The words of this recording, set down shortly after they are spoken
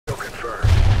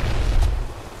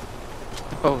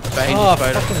Oh, it's behind you,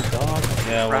 Spider. Fucking dog.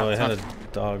 Yeah, well, I had a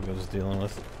dog I was dealing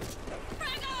with.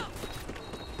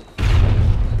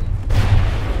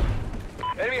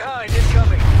 Enemy behind,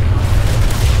 incoming.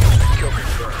 Kill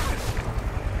confirmed.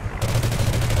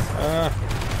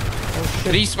 Oh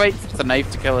shit. 3 swipes with a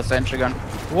knife to kill a sentry gun.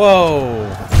 Whoa!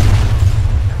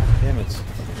 Damn it.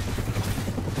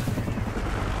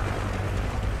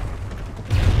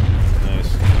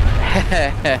 Nice.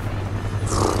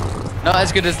 Not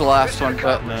as good as the last one,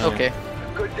 but No. okay.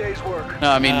 Good day's work. No,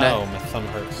 I mean Ow, my thumb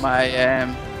hurts. my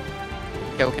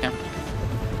kill cam.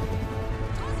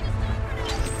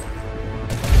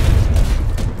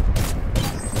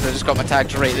 I just got my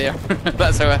tags right there.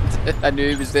 That's how I knew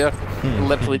he was there.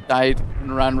 Literally died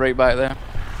and ran right back there.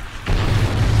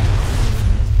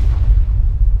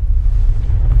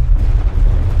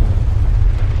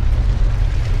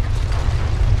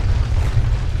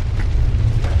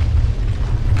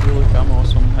 I'm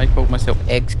awesome. I called myself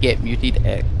Eggs Get Muted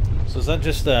Egg. So is that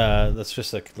just that's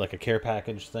just like a care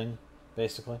package thing,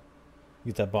 basically?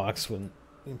 You get that box when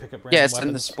you can pick up random Yeah, it's weapons?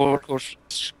 in the sport course.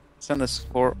 It's in the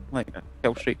sport, like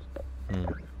kill streak.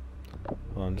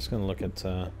 Well, I'm just gonna look at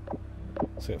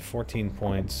it's got 14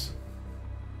 points.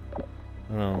 I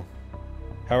don't know.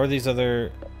 How are these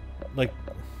other, like,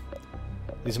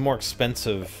 these more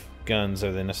expensive guns,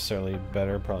 are they necessarily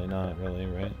better? Probably not, really,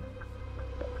 right?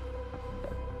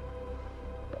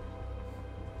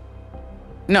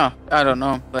 No, I don't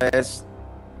know, but it's,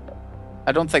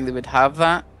 I don't think they would have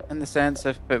that in the sense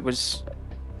if it was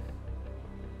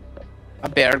a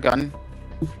better gun.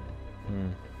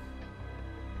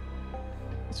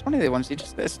 It's one of the ones you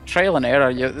just, it's trial and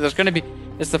error. There's going to be,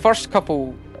 it's the first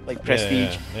couple like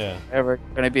prestige ever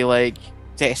going to be like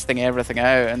testing everything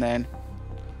out, and then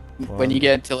when you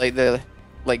get into like the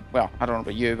well, I don't know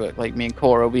about you, but like me and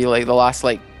Core will be like the last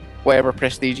like whatever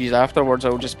prestiges afterwards.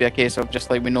 It'll just be a case of just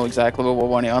like we know exactly what we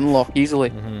want to unlock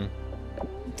easily.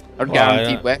 Or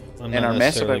guaranteed weapons in our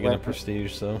mess about weapons.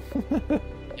 Prestige, so.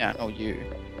 Yeah, no, you.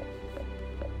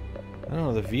 I don't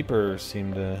know, the Viper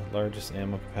seemed largest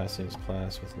ammo capacity in its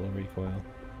class with low recoil.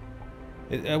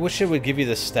 I wish it would give you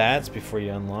the stats before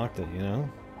you unlocked it, you know?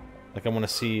 Like, I want to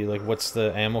see, like, what's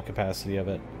the ammo capacity of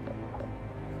it.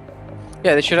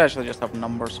 Yeah, they should actually just have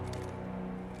numbers.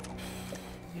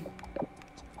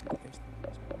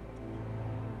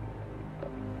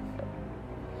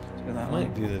 I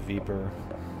might do the Viper.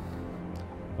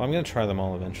 Well, I'm going to try them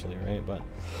all eventually, right? But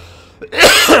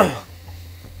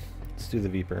let's do the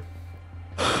Viper.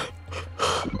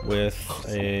 With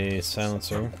a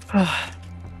silencer.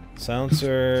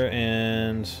 Silencer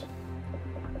and...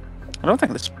 I don't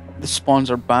think the spawns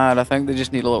are bad. I think they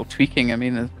just need a little tweaking. I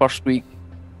mean, the first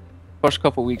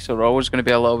couple weeks are always going to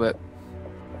be a little bit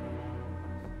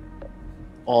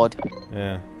odd.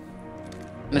 Yeah.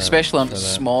 And especially on the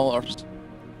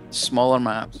smaller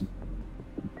maps.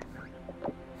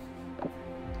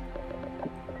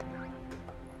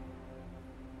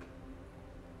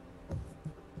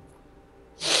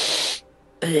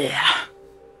 Yeah.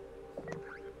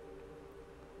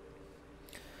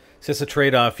 So it's a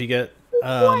trade-off. You get, you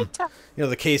know,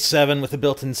 the K7 with the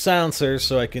built-in silencer,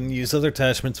 so I can use other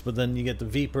attachments. But then you get the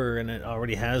Viper, and it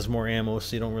already has more ammo,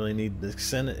 so you don't really need the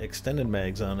extended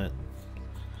mags on it.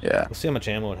 Yeah. We'll see how much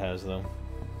ammo it has, though.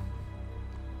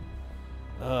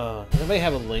 Anybody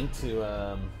have a link to?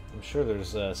 I'm sure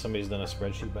there's somebody's done a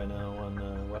spreadsheet by now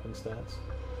on weapon stats.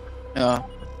 Yeah.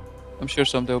 I'm sure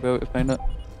somebody will be able to find it.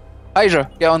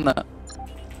 Hydra, get on that.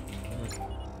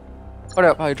 Hurry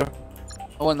up, Hydra.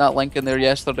 I want that link in there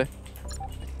yesterday.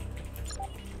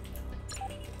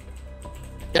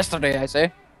 Yesterday, I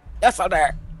say.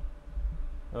 Yesterday!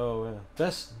 Oh, yeah.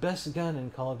 Best gun in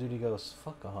Call of Duty Ghosts.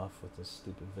 Fuck off with this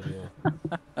stupid video.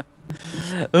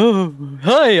 Oh,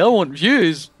 hi, I want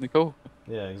views. Nicole.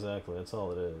 Yeah, exactly. That's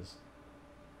all it is.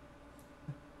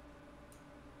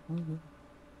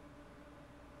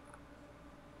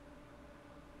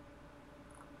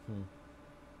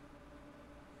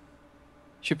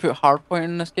 Should put hardpoint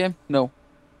in this game? No.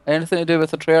 Anything to do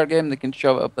with a Treyarch game, they can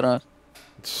shove it up their ass.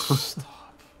 Stop.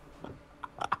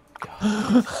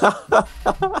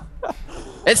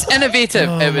 It's innovative.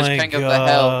 Oh It was my King of the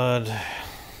Hill.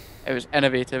 It was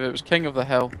innovative. It was King of the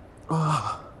Hill.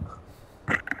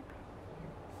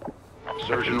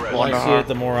 Surgeon The ready. more I see it,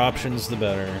 the more options, the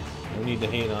better. No need to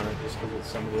hate on it just because it's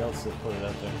somebody else that put it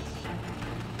out there.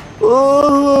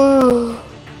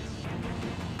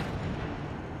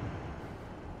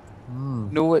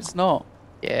 No, it's not.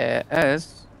 Yeah, it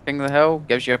is. King of the Hill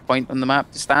gives you a point on the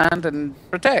map to stand and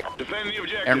protect. Defend the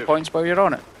objective. Earn points while you're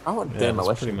on it. I want Yeah,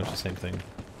 it's pretty much the same thing.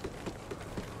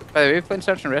 By the way, playing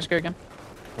Search and Rescue again?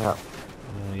 Yeah.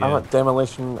 Yeah. I want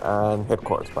demolition and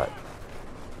headquarters back.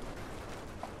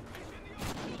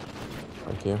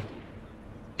 Thank you.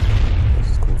 Let's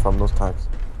just confirm those tags.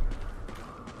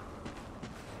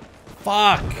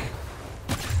 Fuck!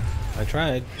 I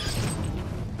tried.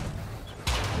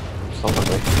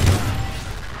 Somebody.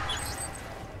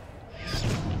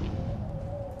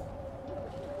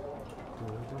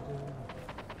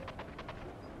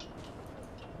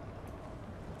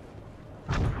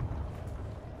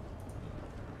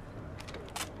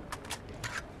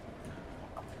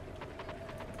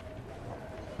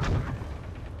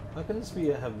 How can this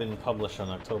have been published on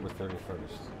October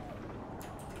 31st?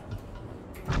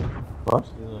 What?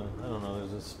 I don't know,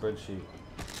 there's a spreadsheet.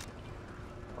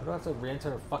 Why do I have to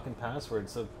re-enter a fucking password?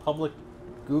 It's a public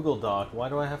Google Doc. Why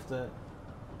do I have to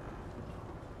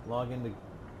log into...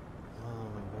 Oh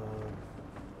my god.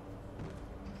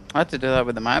 I had to do that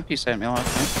with the map you sent me last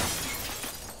night.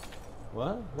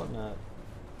 What? What map?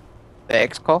 The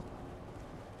X call.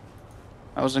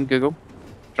 I was in Google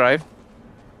Drive.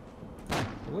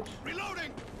 Which?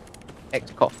 Reloading.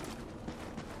 X call.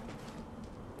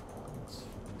 That's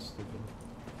stupid.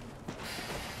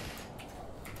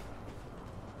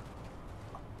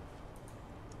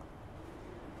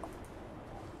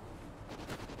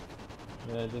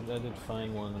 Yeah, I did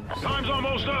find one. Time's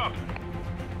almost up.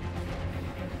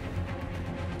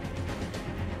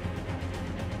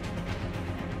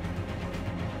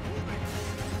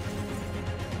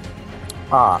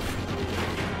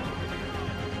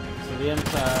 So the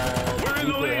M-Tide We're in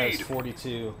the Reaper has lead.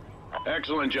 42.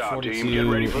 Excellent job, 42 team. Get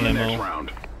ready for the ammo. next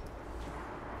round.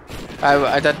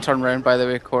 I did turn around, by the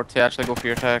way, Court, to actually go for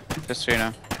your tag, just so you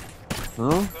know.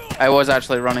 Hmm? I was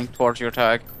actually running towards your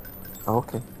tag.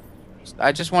 Okay.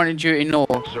 I just wanted you to know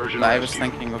Surge and that I was rescue.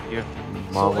 thinking of you.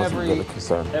 Well, So wasn't really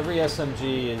concerned. every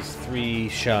SMG is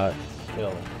 3-shot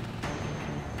kill.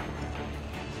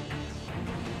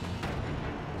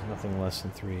 There's nothing less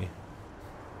than 3.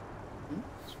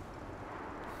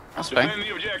 That's fine. Defend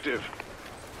the objective.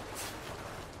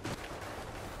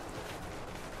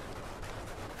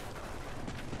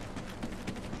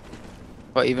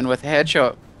 But even with a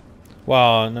headshot,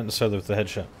 Well, not necessarily with the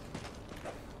headshot.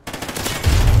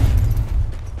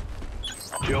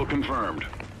 Kill confirmed.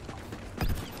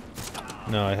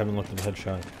 No, I haven't looked at the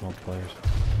headshot multipliers.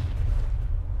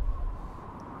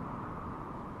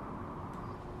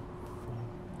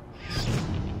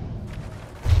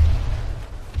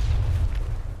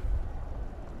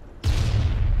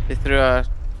 they threw a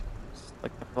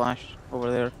flash over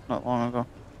there not long ago.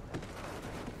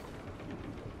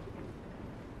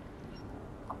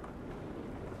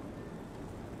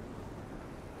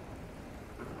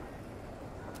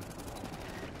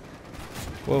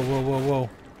 Whoa, whoa, whoa, whoa.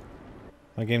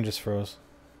 My game just froze.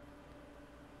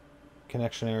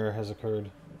 Connection error has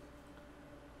occurred.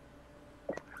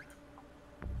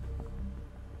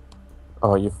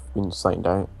 Oh, you've been signed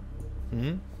out.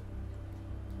 Hmm?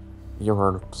 You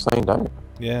were signed out.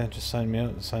 Yeah, just sign me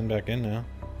out. Sign back in now.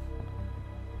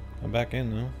 I'm back in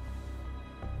now.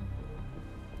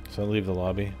 So I'll leave the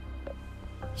lobby.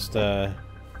 Just,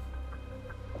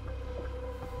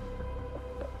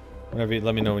 whenever you,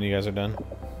 let me know when you guys are done.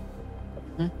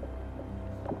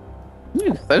 Ooh,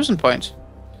 1,000 points.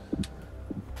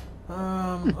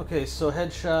 Okay, so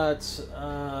headshots,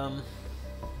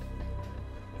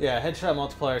 yeah, headshot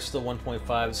multiplier is still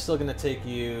 1.5. It's still gonna take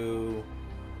you,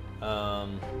 2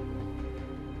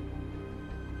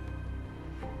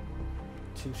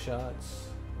 shots.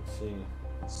 Let's see.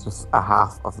 It's just a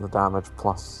half of the damage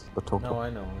plus the total. No, I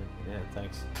know. Yeah,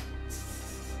 thanks.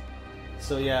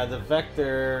 So yeah, the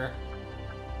vector,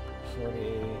 40.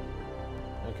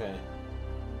 Okay.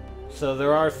 So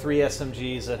there are 3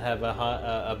 SMGs that have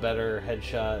a better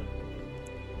headshot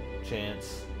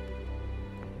chance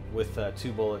with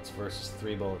 2 bullets versus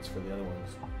 3 bullets for the other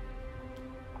ones.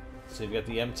 So you've got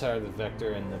the MTAR, the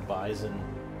Vector, and the Bison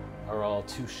are all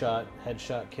 2-shot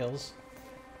headshot kills.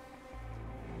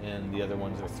 And the other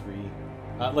ones are 3.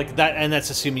 Like that, and that's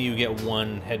assuming you get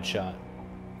 1 headshot,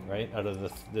 right? Out of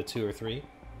the 2 or 3?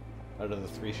 Out of the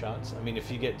 3 shots? I mean,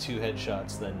 if you get 2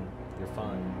 headshots, then you're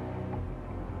fine.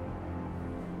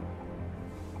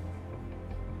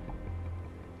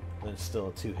 Then it's still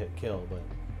a 2-hit kill, but...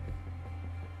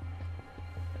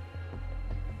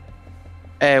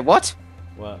 What?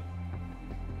 What?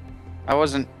 I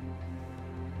wasn't...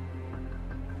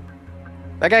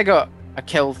 That guy got a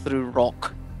kill through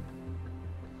rock.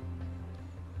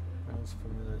 Miles per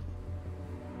minute.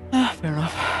 Ah, fair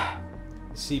enough.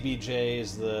 CBJ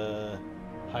is the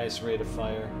highest rate of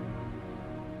fire.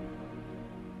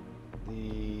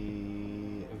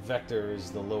 The Vector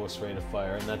is the lowest rate of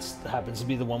fire, and that's happens to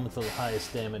be the one with the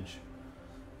highest damage.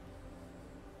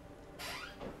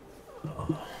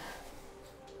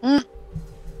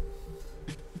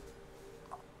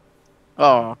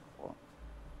 Oh.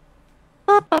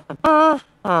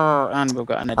 And we've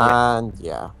got an idiot. And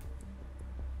yeah.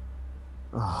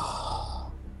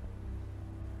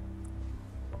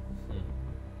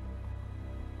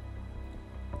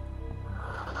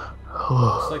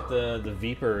 Looks like the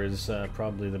Viper is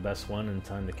probably the best one in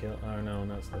time to kill. Oh no,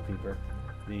 that's the Viper.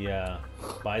 The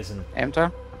Bison.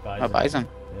 Enter? Bison. Oh, Bison.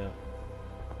 Yeah.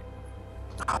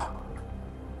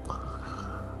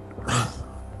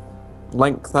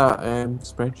 Link that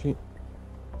spreadsheet.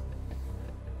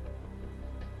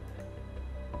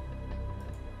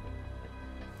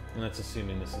 And that's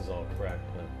assuming this is all correct,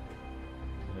 but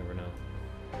you never know.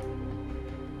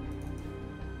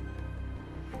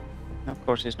 Of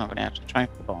course, he's not going to actually try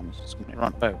for the bomb. He's just going to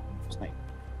run about. Snipe.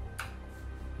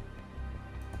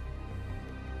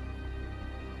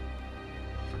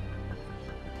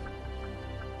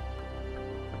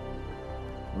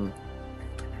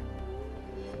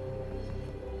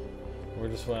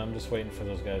 I'm just waiting for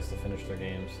those guys to finish their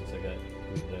games since I got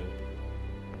moved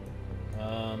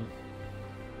out.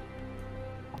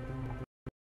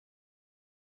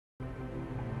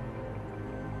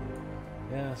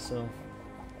 Yeah, so.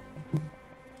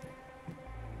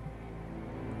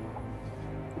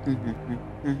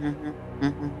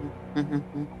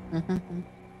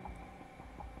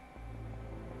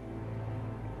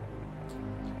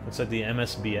 Looks like the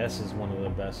MSBS is one of the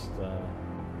best.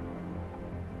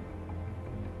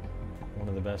 One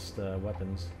of the best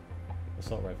weapons,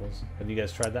 assault rifles. Have you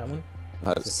guys tried that one?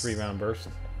 It's a 3-round burst.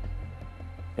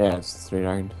 Yeah, it's 3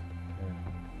 round.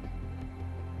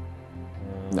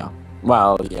 Yeah. No.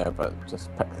 Well, yeah, but just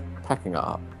packing it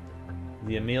up.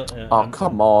 The oh,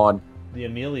 come on. The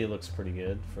Amelia looks pretty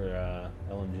good for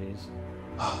LMGs.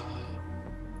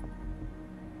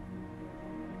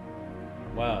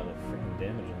 Wow, the freaking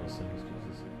damage on those things,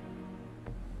 Jesus.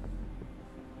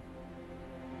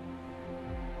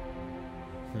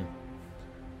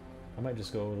 I might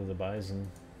just go over to the Bison.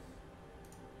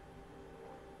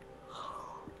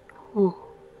 Ooh.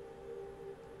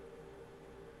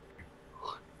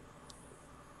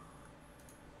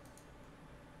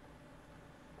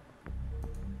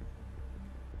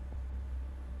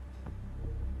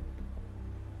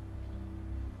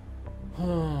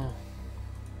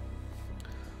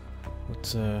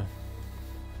 What's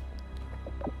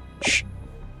Shh.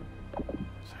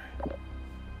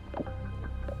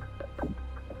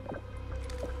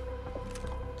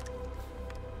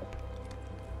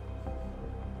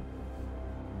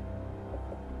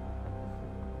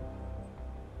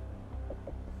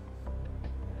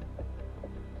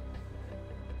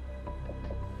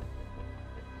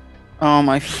 Oh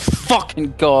my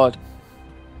fucking god.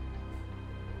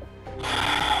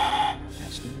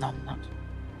 That's numbnut.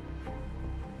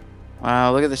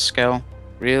 Wow, look at the skill.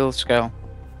 Real skill.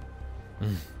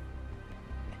 Idiot.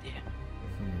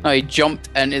 No, he jumped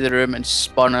into the room and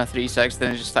spun a 360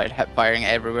 and just started hip firing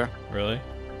everywhere. Really?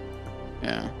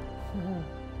 Yeah.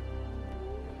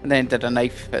 And then did a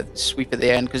knife sweep at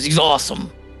the end because he's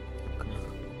awesome.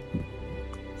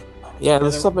 Yeah,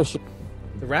 the submachine.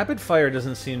 The rapid fire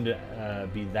doesn't seem to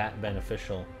be that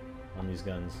beneficial on these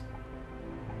guns.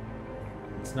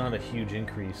 It's not a huge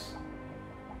increase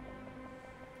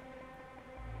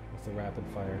with the rapid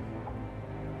fire.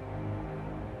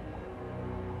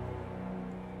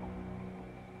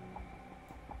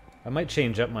 I might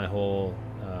change up my whole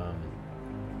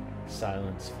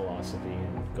silence philosophy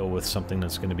and go with something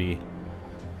that's going to be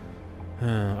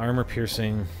armor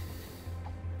piercing.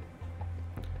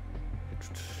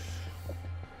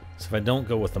 So if I don't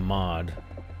go with the mod,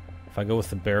 if I go with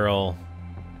the barrel,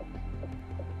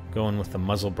 going with the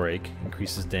muzzle brake,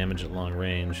 increases damage at long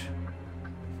range.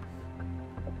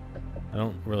 I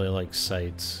don't really like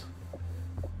sights.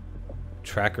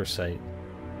 Tracker sight.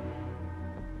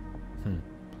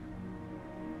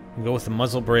 I'll go with the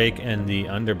muzzle brake and the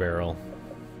underbarrel.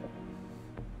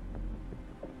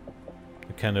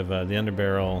 The kind of the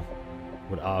underbarrel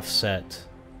would offset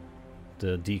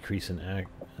the decrease in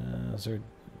is there?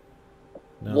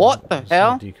 No, What the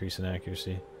hell? No decrease in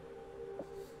accuracy.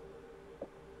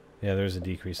 Yeah, there's a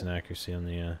decrease in accuracy on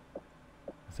the.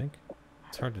 I think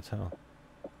it's hard to tell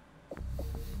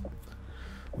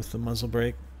with the muzzle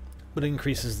brake, but it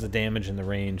increases the damage and the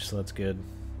range, so that's good.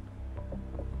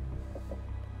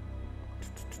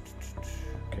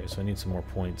 Okay, so I need some more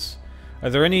points. Are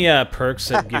there any perks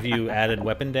that give you added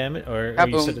weapon damage, or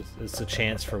you said it's a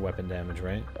chance for weapon damage,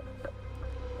 right?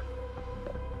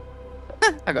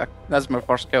 That's my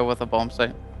first kill with a bomb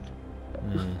sight.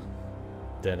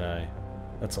 Deadeye.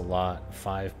 That's a lot.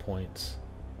 5 points.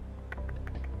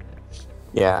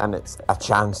 Yeah, and it's a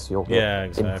chance you'll get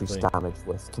exactly. increased damage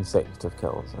with consecutive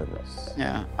kills. And it's...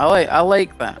 Yeah, I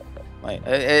like that. Like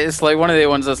it's like one of the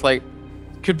ones that's like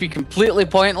could be completely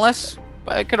pointless,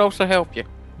 but it could also help you.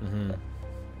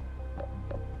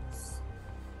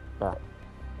 Yeah,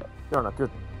 you're on a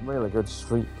really good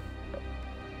streak.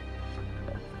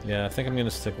 Yeah, I think I'm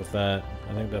gonna stick with that.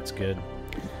 I think that's good.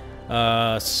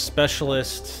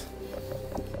 Specialist.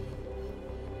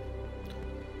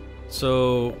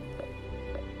 So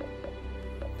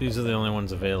these are the only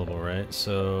ones available, right?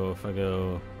 So if I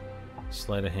go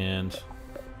sleight of hand,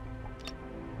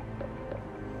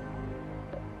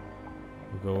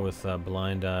 we'll go with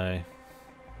blind eye.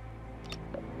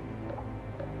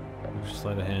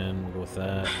 Sleight of hand, we'll go with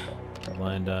that.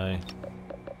 Blind eye.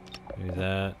 Maybe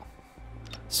that.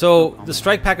 So the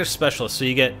strike package specialist. So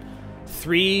you get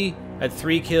at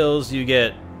 3 kills you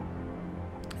get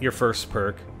your first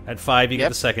perk. At 5 you get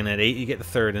the second. At 8 you get the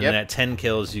third, and then at 10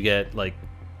 kills you get like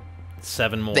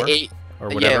 7 more. The 8 or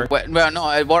whatever. Yeah, well, no,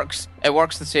 it works. It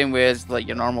works the same way as like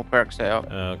your normal perk setup.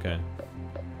 Oh, okay.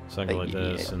 So I go like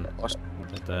this and like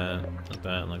that, like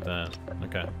that, and like that.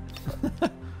 Okay.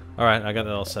 All right, I got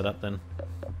that all set up then.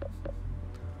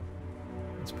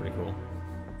 That's pretty cool.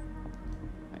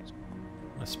 Nice.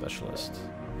 A specialist.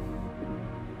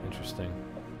 Interesting.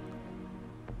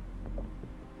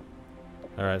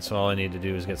 Alright, so all I need to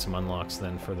do is get some unlocks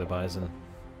then for the Bison.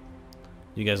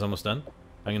 You guys almost done?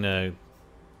 I'm gonna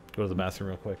go to the bathroom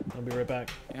real quick. I'll be right back.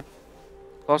 Yeah.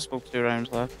 Possible 2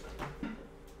 rounds left.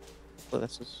 So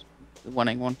this is the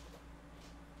winning one.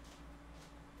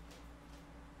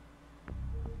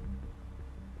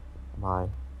 My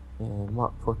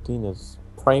Mark 14 is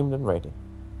primed and ready.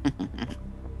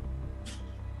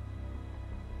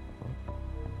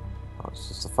 Oh, it's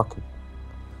just a fucking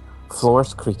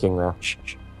floor's creaking there.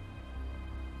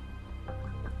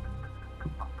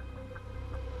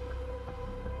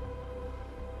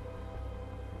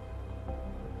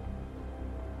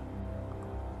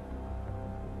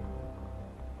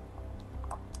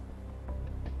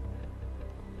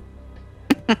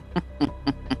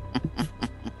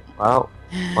 Well,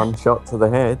 1 shot to the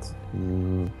head.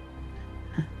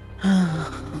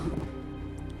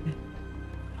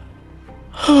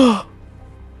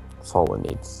 That's all it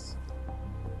needs.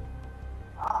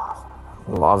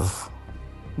 Love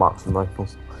marksman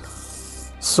rifles.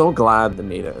 So glad they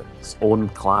made it its own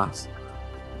class.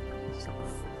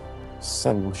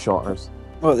 Single shotters.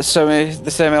 Well, the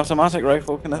semi-automatic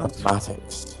rifle can have.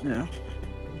 Automatics. Yeah.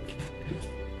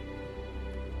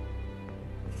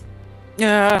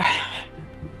 Yeah.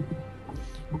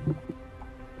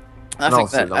 I think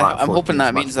that I'm hoping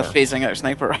that means they're phasing out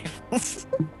sniper rifles.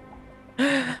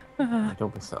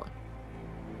 Don't be silly.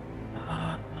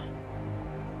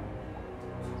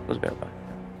 Let's go back.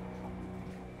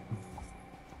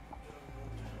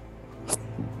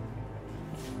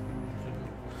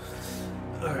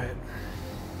 All right.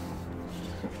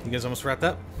 You guys almost wrapped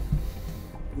up?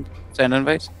 Send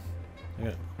invites.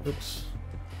 Yeah. Oops.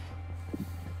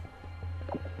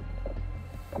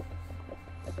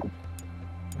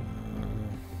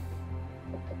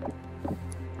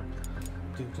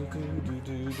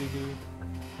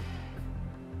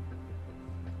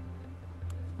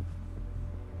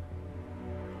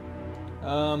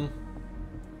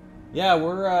 Yeah,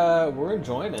 we're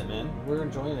enjoying it, man. We're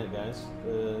enjoying it, guys.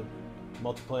 The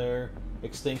multiplayer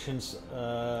Extinction's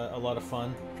a lot of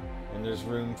fun, and there's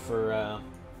room for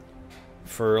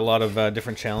a lot of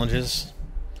different challenges.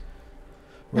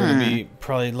 We're gonna be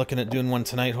probably looking at doing one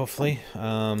tonight, hopefully.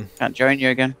 Can't join you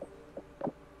again.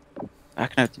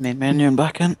 Backing out the main menu and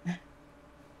back in.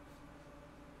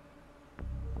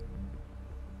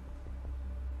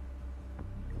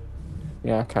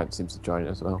 Yeah, I can't seem to join it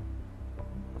as well.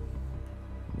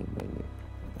 Main menu.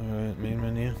 Alright, main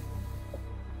menu.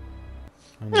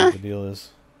 I don't know what the deal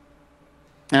is.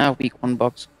 Week 1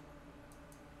 bugs.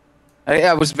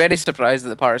 I was very surprised that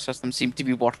the power system seemed to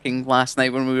be working last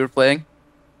night when we were playing.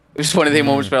 It was one of the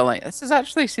moments where I'm like, this is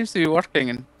actually seems to be working,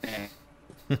 and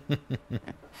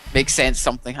makes sense.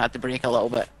 Something had to break a little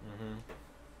bit.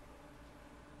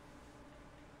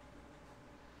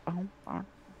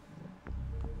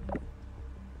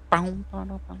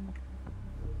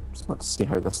 Just want to see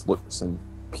how this looks in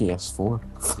PS4.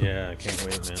 Yeah, I can't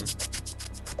wait, man.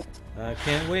 I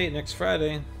can't wait. Next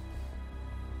Friday.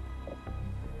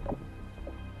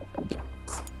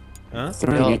 Huh?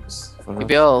 3 weeks. You'll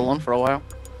be all alone for a while.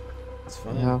 That's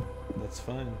fine. Yeah. That's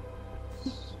fine.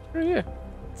 Yeah.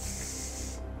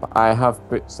 I have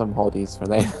booked some holidays for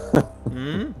them.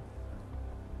 Hmm?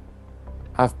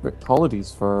 I've booked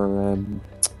holidays for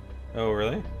Oh,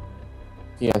 really?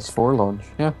 PS4 launch.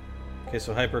 Yeah. Okay,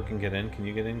 so Hyper can get in. Can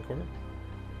you get in, Corey?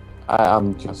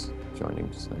 I'm just joining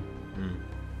just now.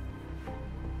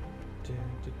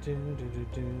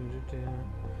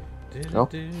 Oh.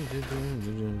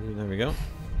 There we go.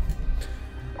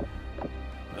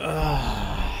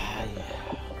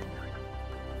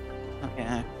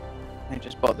 Okay, I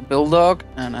just bought the Bulldog,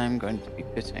 and I'm going to be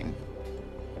putting...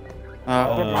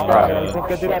 Wow.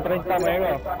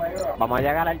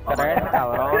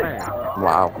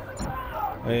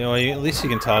 Well, at least you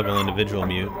can toggle individual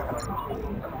mute.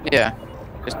 Yeah,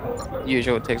 just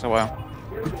usual, it takes a while.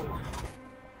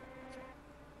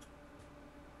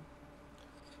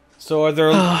 So are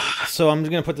there? So I'm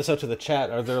gonna put this out to the chat.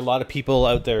 Are there a lot of people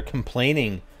out there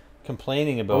complaining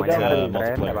about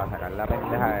multiplayer?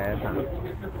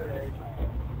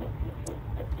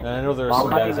 And I know there are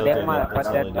some guys out there that's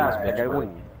all they do is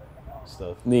bitch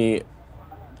stuff. The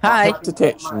Hi! hit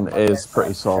detection is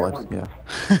pretty solid, yeah.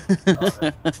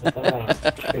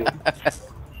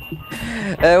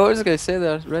 What was I going to say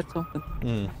there? I read something.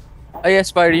 Oh yeah,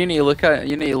 Spire, you need to look at it.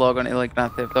 You need to log on to like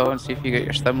Grand Theft Auto and see if you get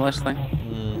your stimulus thing.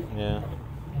 Yeah.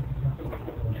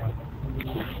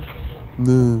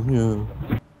 No, yeah.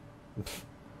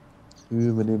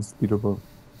 My name's Peterborough.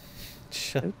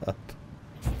 Shut up.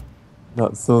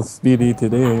 Not so speedy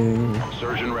today.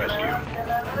 Search and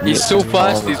rescue. He's so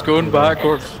fast, he's going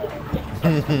backwards.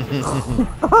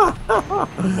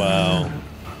 Wow.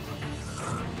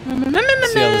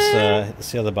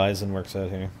 See how the Bison works out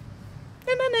here.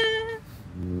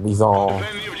 He's all. I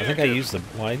think I used the.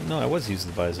 Why? No, I was using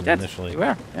the Bison initially. You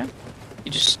were, yeah.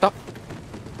 You just stopped.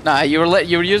 Nah, you were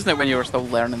using it when you were still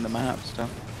learning the map stuff.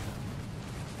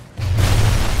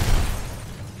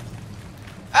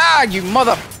 Ah, you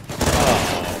mother!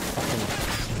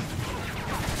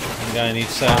 One guy on each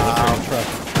side of the freaking truck.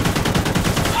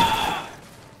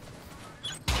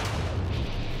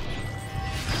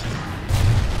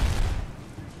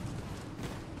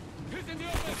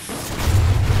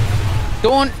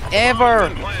 Don't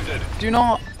ever, do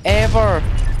not ever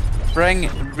bring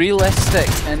realistic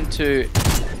into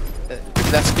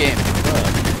this game.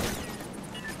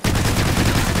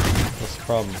 What's the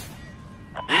problem?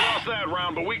 We lost that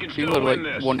round, but we can People still are win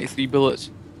like this. 1 to 3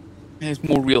 bullets. It's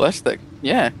more realistic.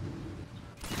 Yeah.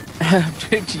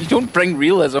 You don't bring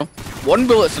realism. 1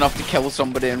 bullet's enough to kill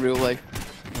somebody in real life.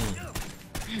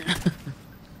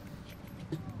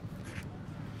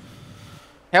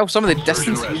 Hell, some of the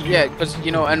distance, yeah, because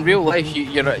you know, in real life,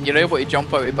 you're able to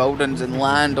jump out of buildings and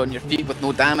land on your feet with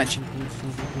no damage.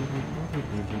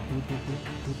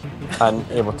 And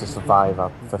able to survive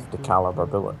a 50 caliber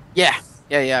bullet. Yeah,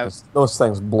 yeah. Those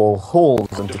things blow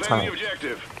holes into Defend the tanks.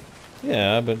 objective.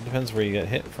 Yeah, but it depends where you get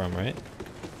hit from, right?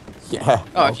 Yeah.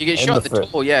 Oh, if you get in shot at the foot.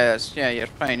 toe, yeah, you're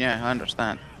fine. Yeah, I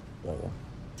understand. Yeah.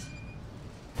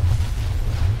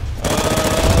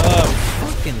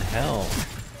 Fucking hell.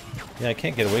 Yeah, I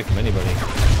can't get away from anybody. I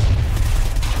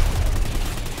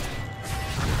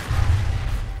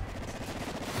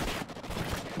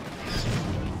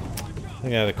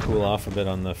think I gotta cool off a bit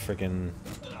on the frickin'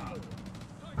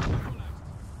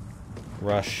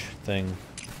 rush thing.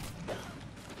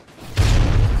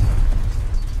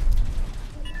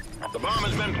 The bomb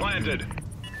has been planted.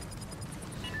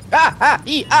 God,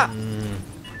 he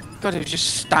was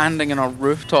just standing on a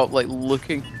rooftop, like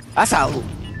looking. That's a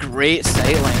great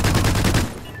sight line.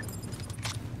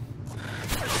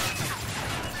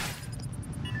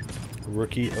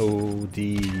 Rookie OD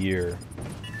year.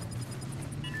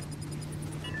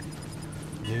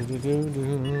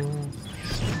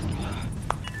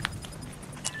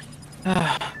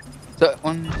 So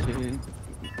 1, 2,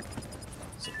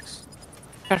 6.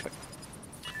 Perfect.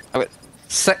 Okay.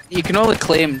 You can only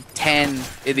claim 10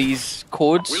 of these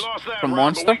codes We lost that from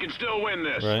round, but Monster we can still win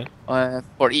this. Right?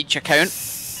 for each account.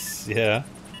 Yeah.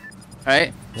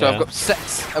 Right. So Yeah. I've got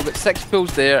 6. I've got 6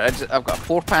 pills there. I've got a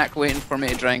 4-pack waiting for me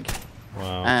to drink.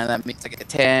 Wow. And that means I get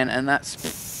 10, and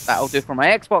that'll do for my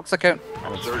Xbox account.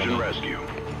 Search and rescue.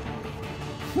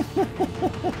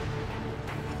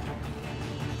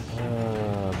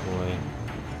 Oh boy.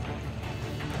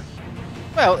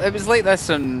 Well, it was like this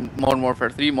in Modern Warfare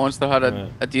 3. Monster had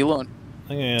a deal on I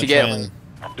think I'm gonna to try get and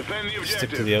like, Defend the objective. stick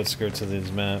to the outskirts of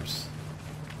these maps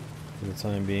for the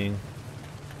time being.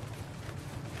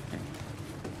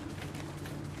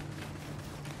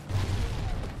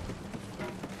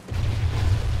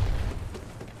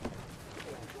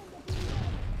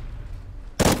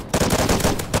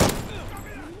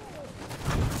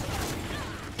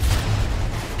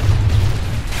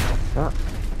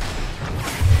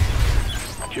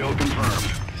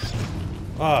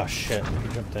 Oh shit! I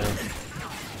jumped down.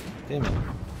 Damn it.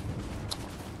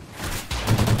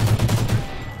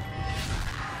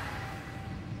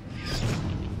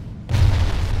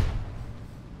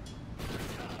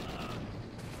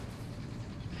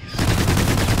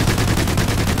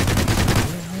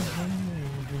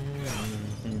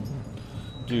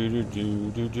 Do do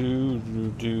do do do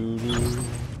do do do.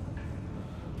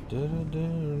 Do do do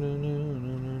do do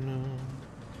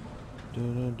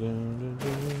do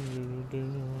do do.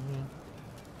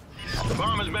 The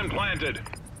bomb has been planted.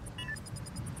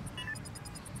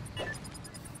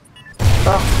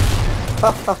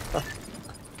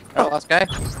 Oh, last guy.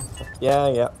 Yeah,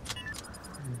 yeah.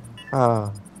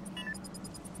 Ah.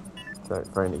 Watch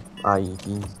out for any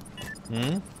IEDs.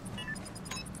 Hmm?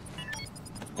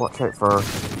 Watch out for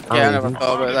Yeah, I never IEDs.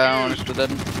 thought about that. I honestly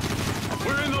didn't.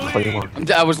 We're in the lead. Claymore.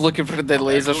 I was looking for the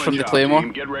lasers Excellent from the job, Claymore.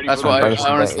 team. Get ready That's for what the I next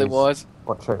honestly round. was.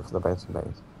 Watch out for the bouncing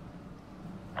bays.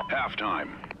 halftime.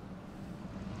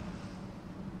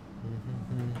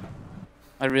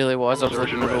 I really was. I was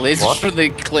looking for the lasers for the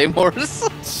Claymores.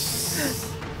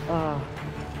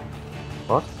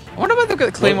 What? I wonder why they've got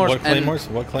the Claymores. What Claymores?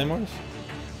 What Claymores?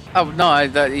 Oh no,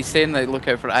 he's saying they look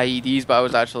out for IEDs, but I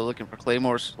was actually looking for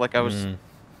Claymores. Like I was.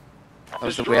 That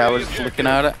was the way I was looking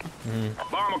at it.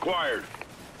 Bomb acquired.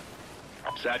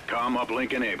 SATCOM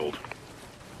uplink enabled.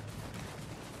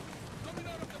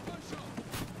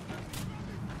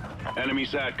 Enemy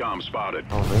SATCOM spotted.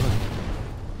 Oh, really?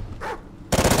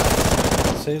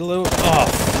 Say hello. Oh,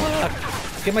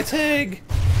 fuck. Get my tag.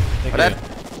 Thank What you.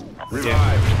 Revive.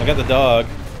 Yeah. I got the dog.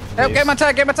 Help, get my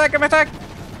tag, get my tag, get my tag!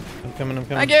 I'm coming, I'm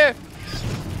coming. Thank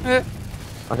you!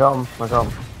 I got him, I got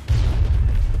him.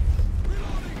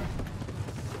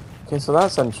 Okay, so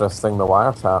that's interesting, the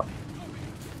wiretap.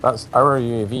 That's our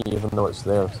UAV, even though it's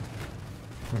theirs.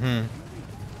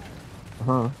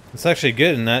 It's actually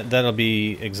good, and that'll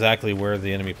be exactly where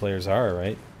the enemy players are,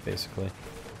 right? Basically.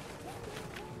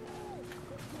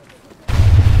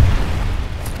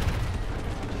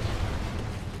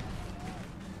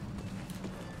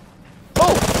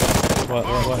 What?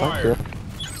 Fired.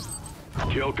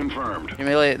 Kill confirmed.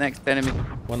 Humiliate next enemy.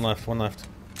 One left, one left.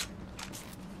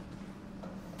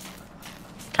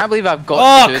 Can't believe I've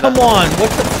got to do come that. on! What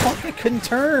the fuck? I couldn't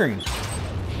turn!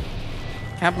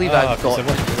 Can't believe I've got I to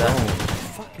went do that.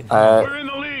 Fucking We're in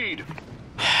the lead.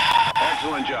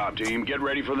 Excellent job, team. Get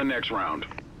ready for the next round.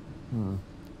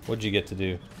 What'd you get to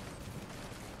do?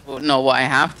 Well, no, what I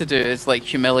have to do is like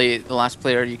humiliate the last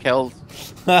player you killed.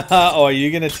 Oh, are you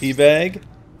gonna teabag?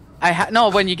 No,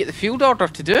 when you get the field order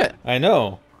to do it. I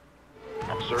know.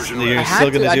 Surgeon You're ready.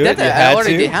 still gonna I do did it? You I had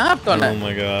already to? have done Oh it.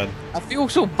 my god. I feel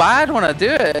so bad when I do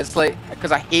it. It's like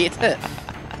because I hate it.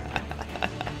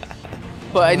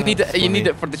 But I need it. You need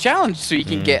it for the challenge, so you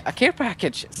can get a care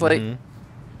package. It's like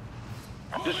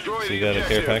Destroy So you the got a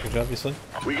care objective. package, obviously?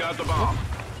 We got the bomb.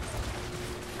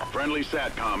 Friendly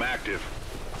SATCOM active.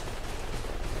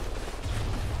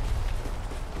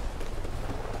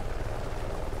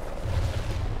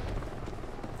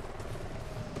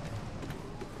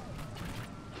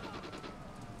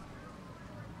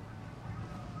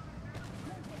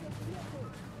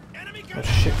 Oh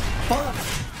shit. Fuck!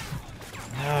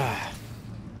 Ah.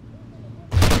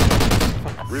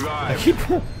 I Revive. keep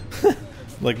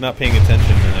like not paying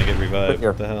attention and I get Put revived.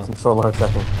 your What the hell? controller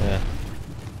checking. Yeah.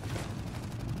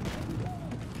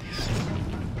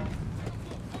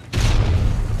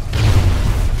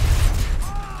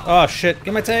 Oh shit,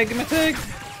 get my tag, get my tag!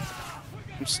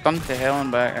 I'm stunned to hell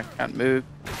and back. I can't move.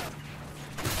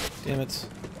 Damn it.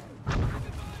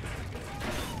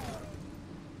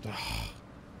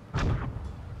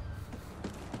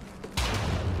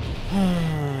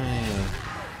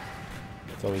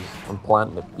 It's always... I'm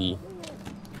planting at B.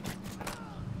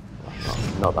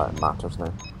 Not that it matters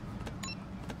now.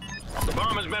 The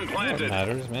bomb has been It planted.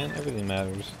 matters, man. Everything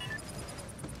matters.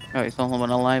 Oh, he's the only one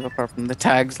alive apart from the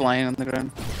tags lying on the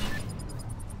ground.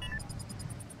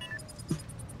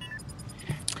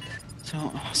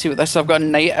 So, see what this. I've got a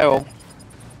night owl.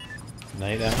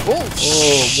 Night out. Oh, Oh,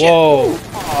 shit. whoa!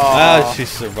 Aw. Ah, she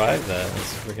survived that.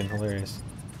 That's freaking hilarious.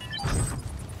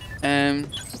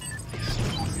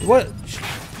 What?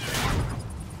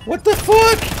 What the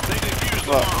fuck? They defused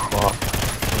the bomb.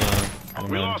 Never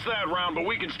We mind. lost that round, but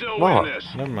we can still What? win this.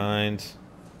 Never mind.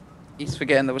 He's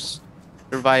forgetting there was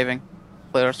reviving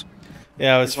players.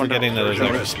 Yeah, I was Just wonder- forgetting that I was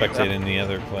Surgeon actually rescue. spectating the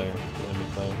other player. The enemy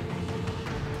player.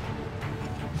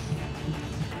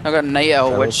 I've got a night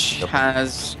owl, That which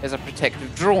was- is a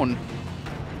protective drone.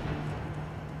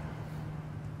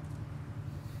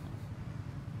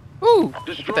 Ooh!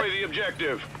 Destroy the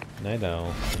objective. Night owl.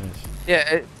 Nice.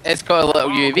 Yeah, it's got a little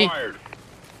Bomb UAV. acquired.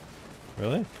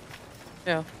 Really?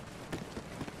 Yeah.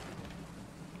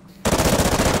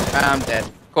 I'm dead.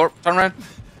 Corp, turn around.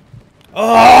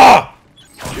 Oh!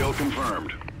 Kill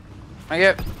confirmed.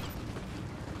 Thank you.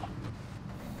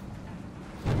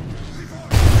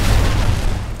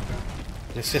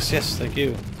 Yes, yes, yes. Thank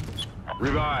you.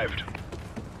 Revived.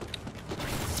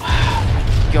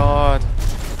 God.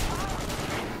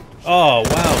 Oh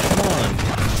wow! Come on.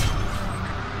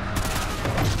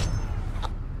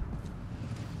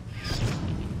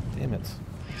 Damn it.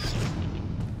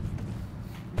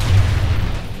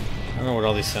 I don't know what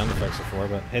all these sound effects are for,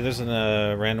 but hey, there's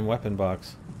a random weapon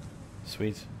box.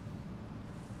 Sweet.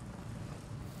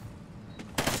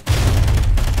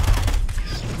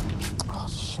 Oh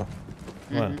shit.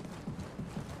 What?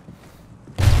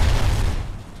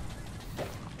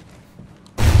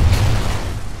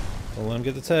 Well, let him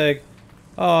get the tag.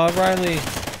 Oh, Riley!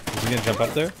 Is he gonna jump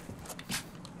up there?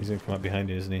 He's gonna come up behind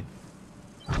you, isn't he?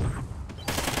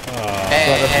 Oh.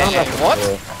 Hey, what?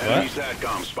 Enemy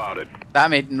SATCOM spotted. That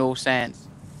made no sense.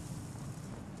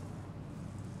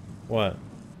 What?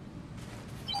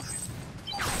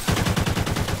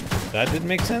 That didn't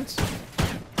make sense?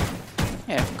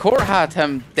 Yeah, Court had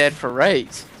him dead for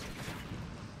rights.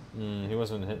 He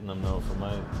wasn't hitting them though, from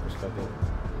my perspective.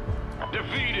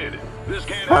 Defeated. This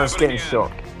can't I was happen getting again.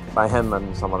 shot by him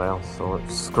and someone else, so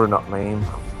it's screwing up my aim.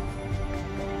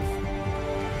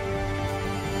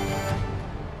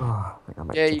 Oh, I think I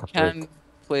might Yeah, take you a can break.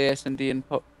 play S&D in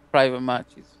private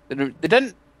matches. They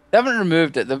haven't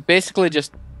removed it. They basically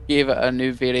just gave it a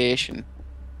new variation.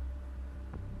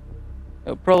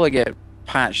 It'll probably get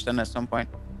patched in at some point.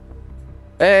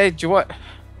 Hey, do you want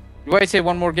to say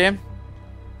one more game?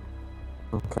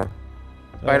 Okay. Oh,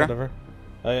 Spider? whatever.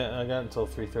 I got until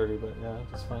 3:30, but yeah,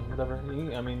 that's fine. Whatever.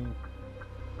 I mean,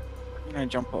 I'm gonna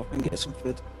jump off and get some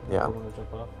food. Yeah. I want to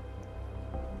jump off.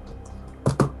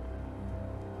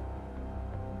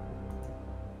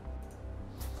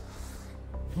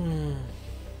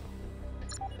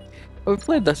 We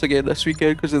played this again this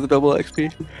weekend because of the double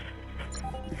XP.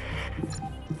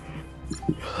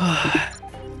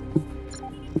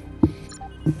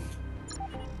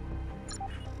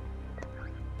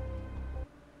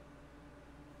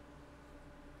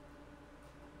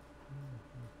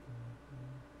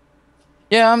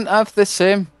 Yeah, I'm the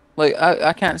same. Like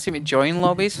I can't seem to join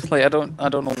lobbies. Like I don't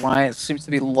know why it seems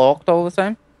to be locked all the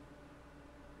time.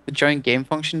 The join game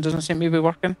function doesn't seem to be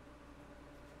working.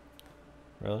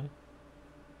 Really?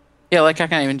 Yeah, like I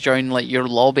can't even join like your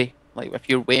lobby. Like if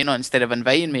you're waiting on instead of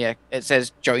inviting me, it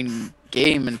says join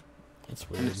game and That's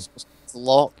and weird. it's just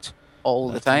locked all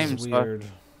the time. That is So weird.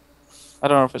 I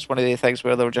don't know if it's one of the things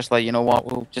where they were just like, you know what,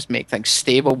 we'll just make things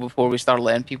stable before we start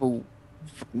letting people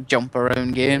jump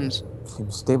around games.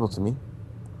 Seems stable to me.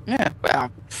 Yeah,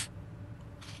 well,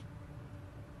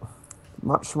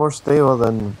 Much more stable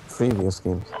than previous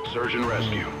games. Search and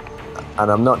rescue.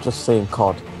 And I'm not just saying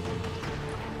COD.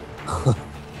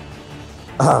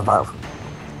 Wow.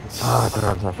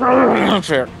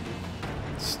 fair.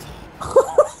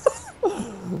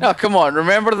 No, come on.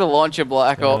 Remember the launch of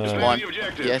Black Ops Yeah. 1 The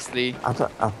objective. yesterday?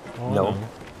 Oh, No. no.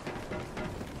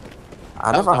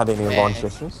 I never had any bad. launch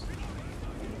issues.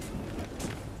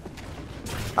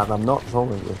 And I'm not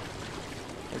trolling you.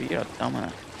 Maybe you're a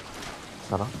dumbass.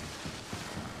 Shut up.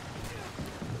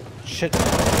 Shit.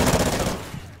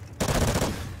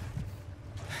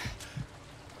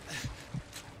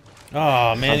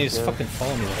 Oh man, he was Yeah. fucking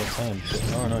following me the whole time.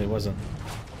 Oh no, he wasn't.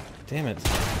 Damn it.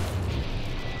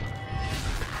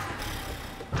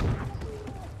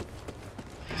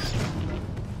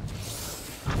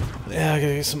 Yeah, I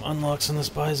gotta get some unlocks on this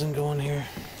Bison going here.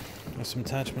 There's some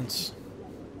attachments.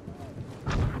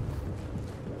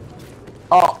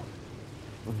 Oh!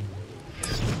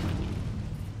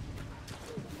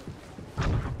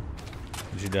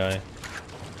 Did you die?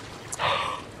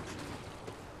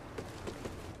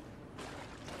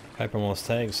 Hypermole's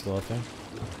tag still up there.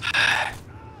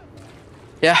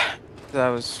 Yeah, that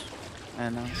was. I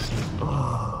know.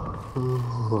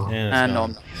 Yeah, it's No,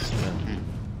 gone. Yeah.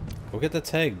 Go get the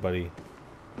tag, buddy.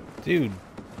 Dude.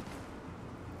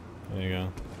 There you go.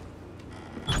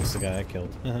 That's the guy I killed.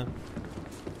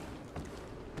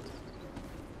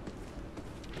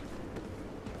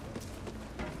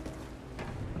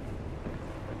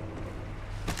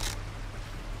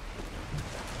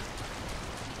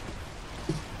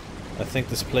 I think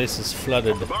this place is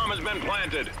flooded. The bomb has been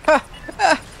planted.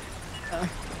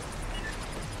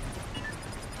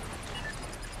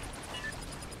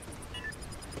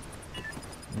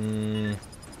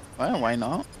 Well, why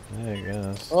not? I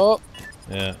guess. Oh,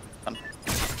 Yeah.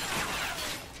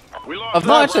 We lost I've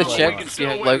not that actually round, but we checked can to see still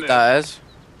how win loud this. that is.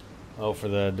 Oh, for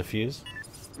the defuse?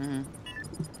 Mm-hmm.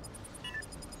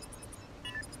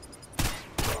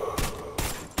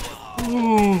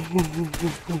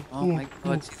 Oh my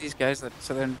god, see these guys that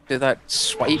sit there and do that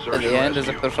swipe at the end as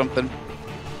if there's something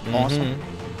awesome.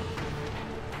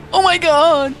 Oh my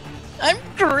god! I'm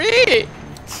great!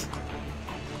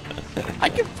 I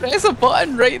can press a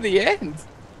button right at the end.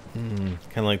 Kind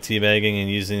of like teabagging and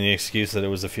using the excuse that it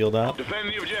was a field op. Defend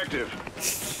the objective.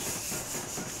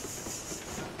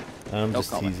 I'm No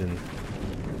just comment. teasing.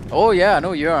 Oh yeah, I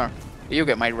know you are. You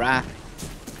get my wrath.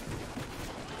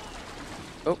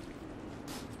 Oh.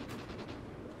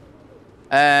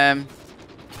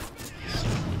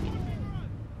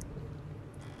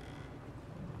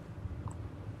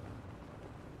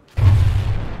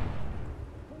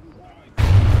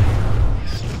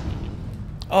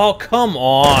 Oh, come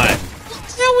on! What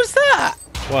the hell was that?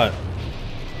 What?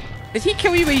 Did he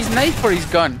kill you with his knife or his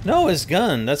gun? No, his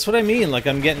gun. That's what I mean. Like,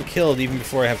 I'm getting killed even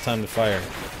before I have time to fire.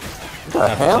 What the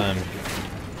Half the hell? time.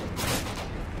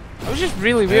 It was just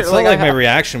really weird. It's not like my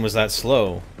reaction was that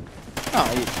slow.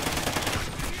 Oh,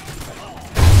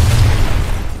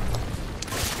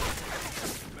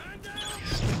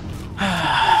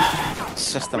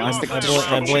 systematic.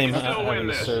 I blame having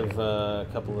to serve a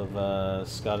couple of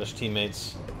Scottish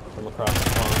teammates from across the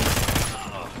pond.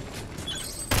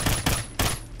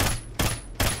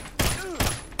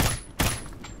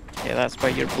 Yeah, that's why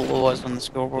your blow was on the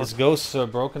scoreboard. Is Ghosts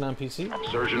broken on PC?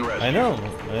 Search and rescue. I know.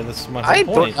 That's my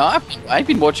whole point. I've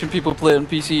been watching people play on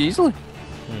PC easily.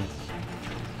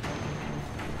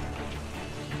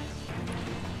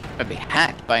 I'd be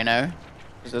hacked by now,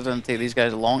 because it doesn't take these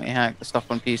guys long to hack the stuff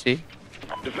on PC.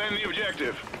 Defend the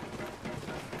objective.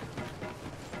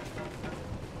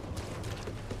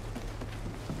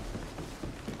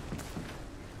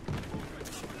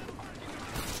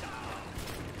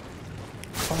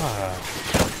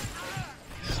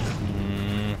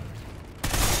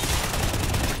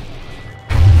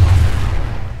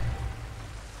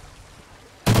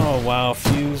 Oh wow,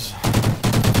 Fuse.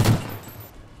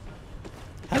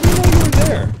 How do you know you were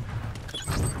there?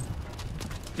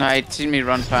 No, I'd seen me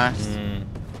run past.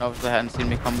 Obviously, I hadn't seen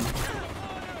me come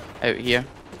out here.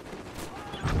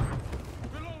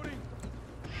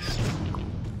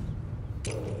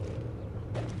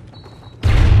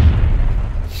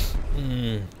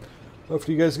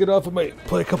 After you guys get off, I might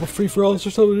play a couple free-for-alls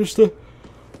or something just to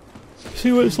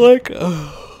see what it's like.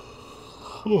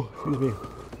 Oh, excuse me.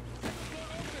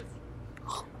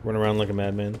 Run around like a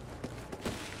madman.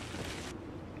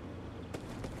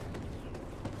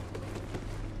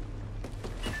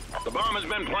 The bomb has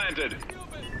been planted.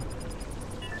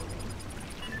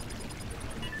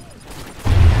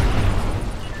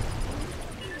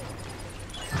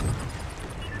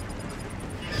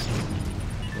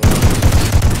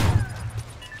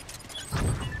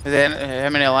 Then, how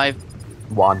many alive?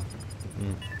 One.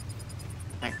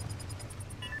 Thanks.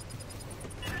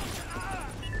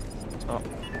 Oh.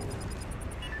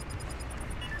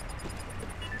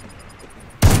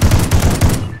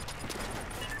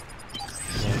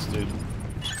 Nice, dude.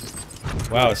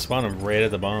 Wow, it spawned him right at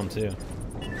the bomb, too.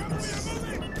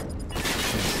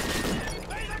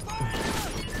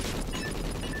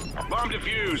 Bomb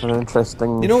defused. An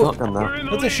interesting You know shotgun there. We're in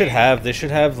the what they lead. should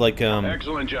have like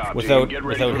Excellent job, without team. Get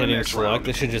ready for the hitting next select, round.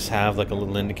 they should just have like a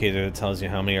little indicator that tells you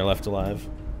how many are left alive.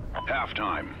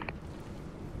 Halftime.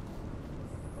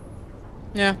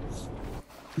 Yeah.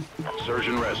 Search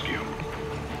and rescue.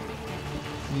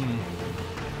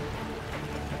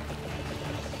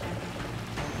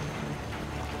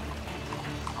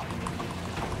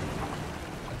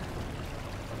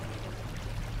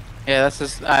 Yeah, that's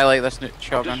just, I like this new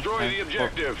shotgun. Destroy the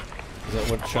objective. Is that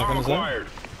what Bomb shotgun is that? acquired.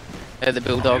 The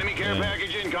bulldog. Enemy care Yeah.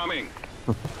 package incoming.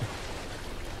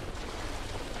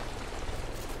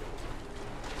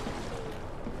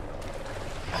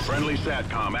 Friendly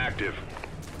SATCOM active.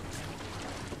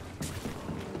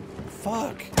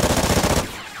 Fuck.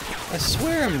 I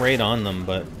swear I'm right on them,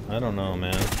 but I don't know,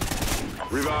 man.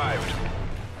 Revived.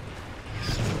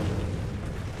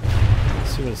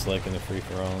 Let's see what it's like in the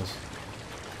free-for-alls.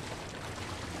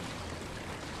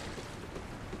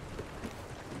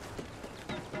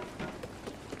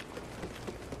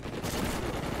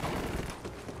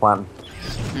 One.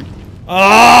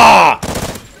 Ah!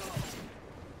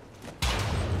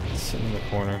 Sit in the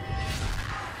corner.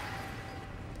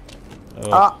 Oh.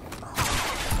 Ah!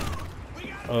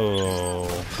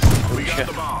 Oh. We got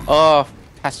the bomb. Oh,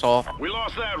 piss off. We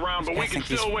lost that round, but we I can think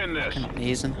he's still win this. fucking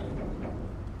amazing.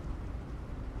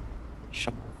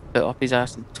 Shove it up his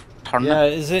ass and turn Yeah,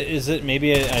 it. is it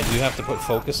maybe I do have to put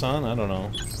focus on? I don't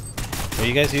know. Are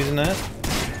you guys using that?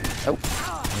 Nope.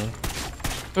 No?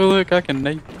 Oh look, I can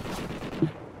knife.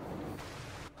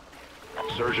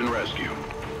 Search and rescue.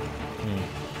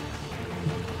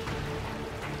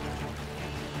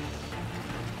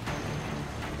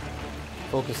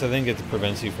 Focus, I think it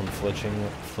prevents you from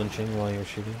flinching while you're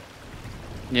shooting.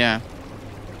 Yeah.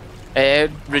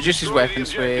 It reduces weapon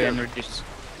sway and reduces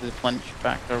the flinch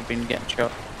factor of being getting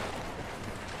shot.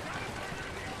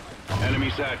 Enemy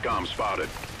SATCOM spotted.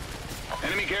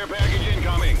 Enemy care package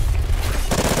incoming.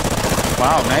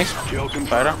 Wow, nice. Kill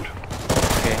confirmed.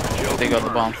 Okay, they got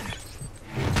the bomb.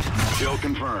 Kill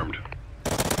confirmed.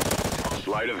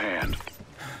 Sleight of hand.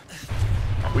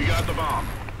 We got the bomb.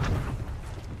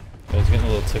 I was getting a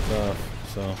little ticked off,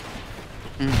 so.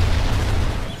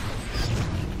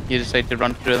 You decide to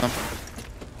run through them.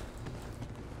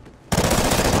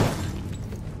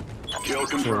 Kill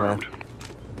confirmed.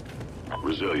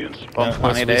 Resilience.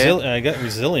 I got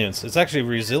resilience. It's actually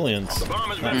resilience. The bomb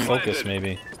has been Not focus, planted.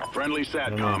 maybe. Friendly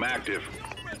SATCOM active.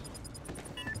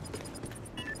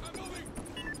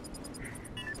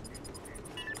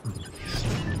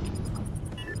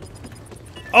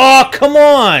 Oh, come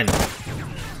on!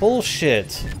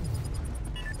 Bullshit.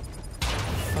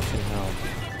 Fucking hell.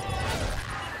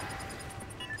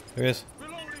 There he is.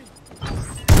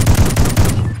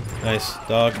 Nice,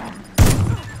 dog.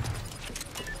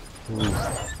 Ooh.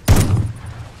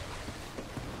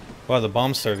 Wow, the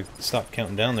bomb stopped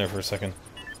counting down there for a second.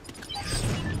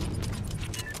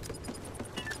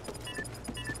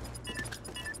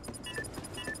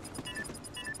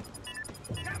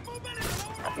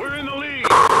 We're in the lead.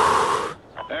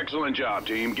 Excellent job,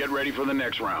 team. Get ready for the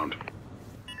next round.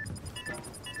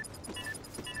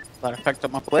 Glad I picked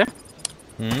up my player.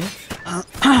 Hmm?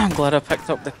 I'm glad I picked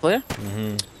up the player.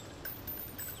 Mm-hmm.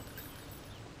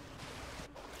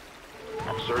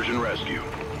 Search and rescue.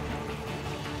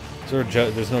 Is there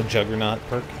there's no Juggernaut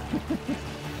perk?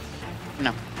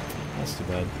 No. That's too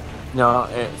bad. No,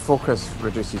 focus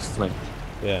reduces flinch.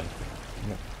 Yeah.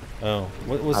 Oh,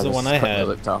 what was the one I had?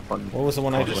 What was the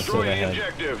one I just said I had?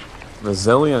 Objective.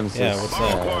 Resilience Yeah, is what's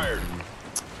Bomb that? acquired.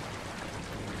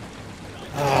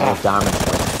 damage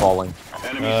when falling.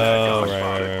 Enemy Oh, SATCOM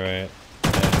right.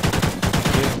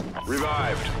 spotted.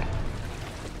 Revived.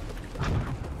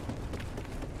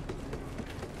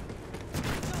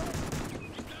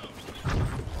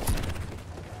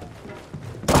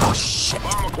 Oh shit!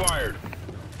 Bomb acquired.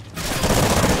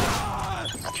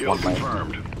 Kill One left.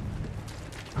 confirmed.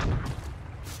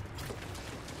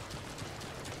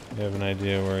 You have an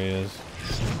idea where he is.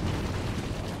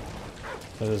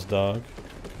 That is dog.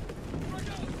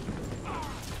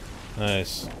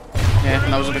 Nice. Yeah,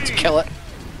 and I was about to kill it.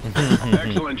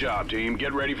 Excellent job, team.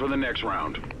 Get ready for the next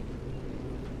round.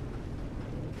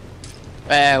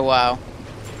 Wow.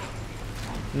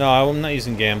 No, I'm not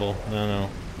using gamble. No.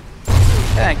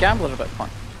 Yeah, gambling a bit fun.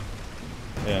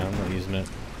 Yeah, I'm not using it.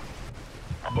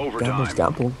 Overtime. Gamble's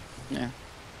gamble. Yeah.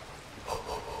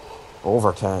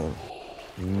 Overtime.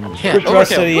 Yeah, Quick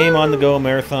thrust, steady overkill. aim, on the go,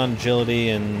 marathon, agility,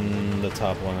 and the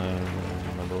top one. I don't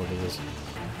remember what it is.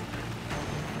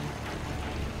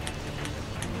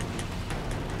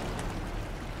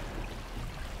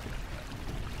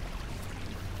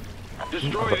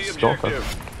 Destroy the objective.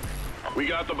 We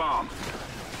got the bomb.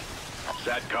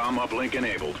 SATCOM uplink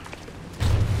enabled.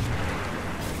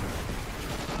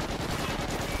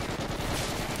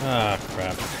 Ah,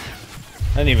 crap.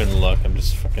 I didn't even look. I'm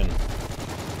just fucking...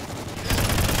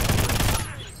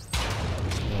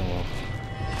 Oh,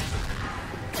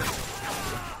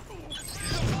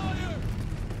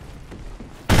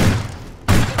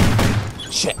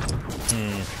 well. Shit.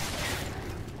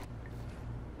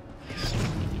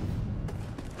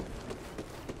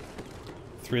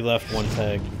 Three left, one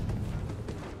tag.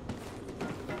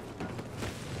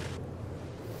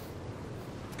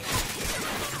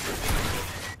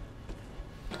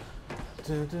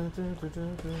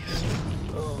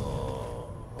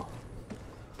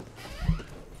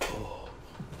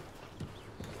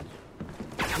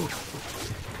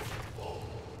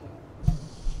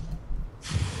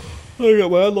 I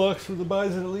got my unlocks for the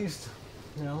Bison at least.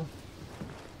 You know.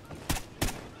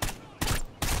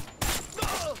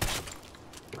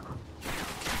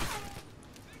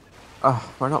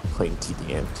 We're not playing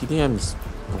TDM. TDM's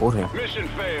boring. Mission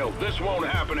failed. This won't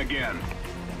happen again.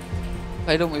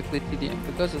 Why don't we play TDM?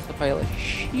 Because it's a pile of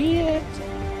shit.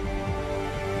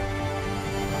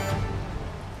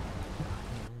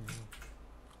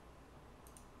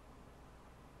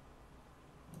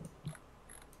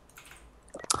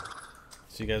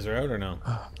 So you guys are out or no?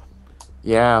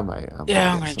 Yeah, I'm I'm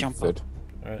get gonna some jump food.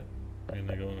 Alright. I'm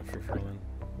gonna go in a free for all then.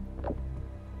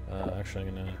 Actually,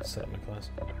 I'm gonna set up my class.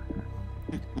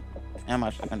 I'm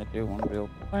actually going to do one real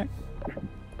quick.